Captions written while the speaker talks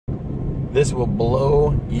This will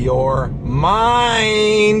blow your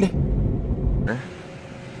mind.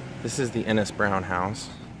 This is the Ennis-Brown house.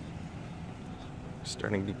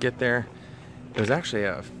 Starting to get there. It was actually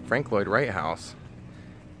a Frank Lloyd Wright house.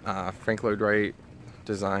 Frank Lloyd Wright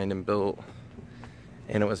designed and built,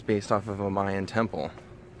 and it was based off of a Mayan temple.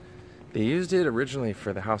 They used it originally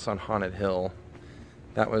for the house on Haunted Hill.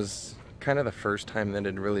 That was kind of the first time that it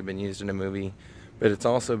had really been used in a movie, but it's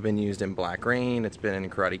also been used in Black Rain, it's been in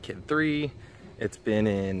Karate Kid 3, it's been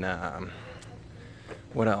in,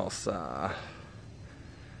 what else?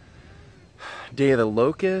 Day of the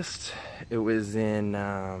Locust, it was in,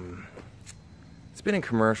 it's been in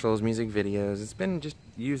commercials, music videos, it's been just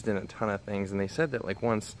used in a ton of things, and they said that like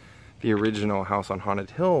once the original House on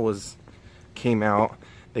Haunted Hill came out,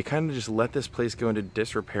 they kind of just let this place go into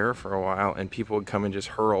disrepair for a while, and people would come and just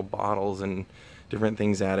hurl bottles and different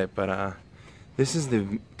things at it. But this is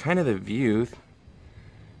the kind of the view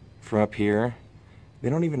from up here. They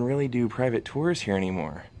don't even really do private tours here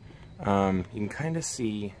anymore. You can kind of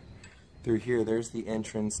see through here, there's the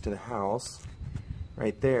entrance to the house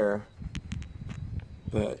right there.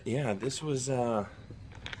 But yeah, this was, I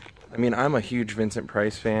mean, I'm a huge Vincent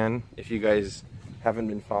Price fan. If you guys haven't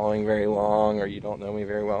been following very long or you don't know me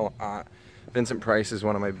very well, Vincent Price is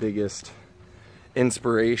one of my biggest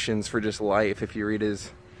inspirations for just life. If you read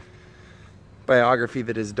his biography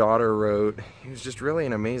that his daughter wrote, he was just really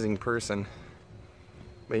an amazing person.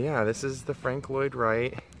 But yeah, this is the Frank Lloyd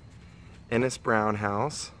Wright Ennis-Brown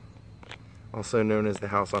house, also known as the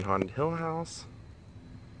House on Haunted Hill house.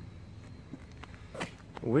 I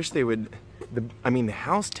wish they would, I mean, the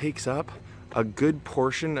house takes up a good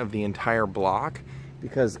portion of the entire block,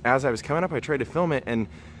 because as I was coming up I tried to film it and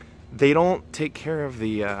they don't take care of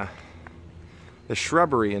the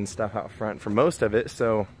shrubbery and stuff out front for most of it,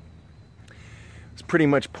 so it's pretty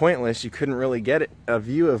much pointless. You couldn't really get a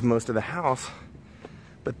view of most of the house.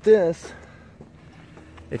 But this,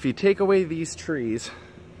 if you take away these trees,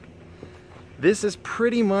 this is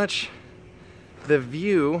pretty much the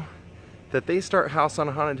view that they start House on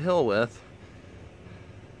Haunted Hill with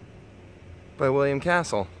by William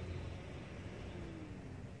Castle.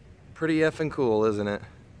 Pretty effing cool, isn't it?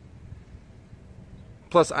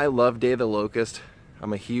 Plus, I love Day of the Locust.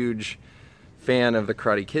 I'm a huge fan of the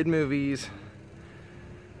Karate Kid movies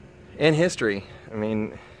and history. I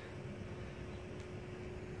mean,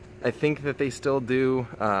 I think that they still do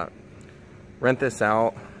rent this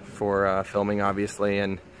out for filming, obviously,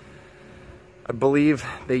 and I believe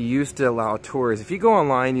they used to allow tours. If you go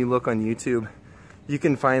online, you look on YouTube, you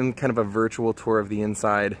can find kind of a virtual tour of the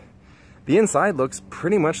inside. The inside looks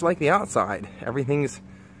pretty much like the outside. Everything's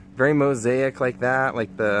very mosaic like that,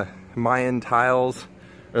 like the Mayan tiles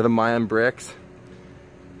or the Mayan bricks.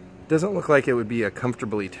 Doesn't look like it would be a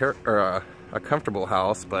comfortable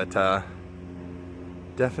house, but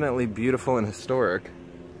definitely beautiful and historic,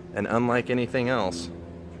 and unlike anything else.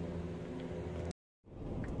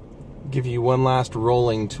 Give you one last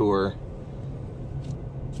rolling tour.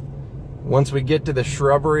 Once we get to the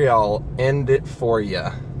shrubbery, I'll end it for you.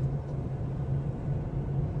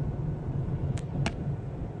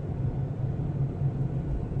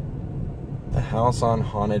 The House on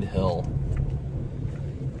Haunted Hill.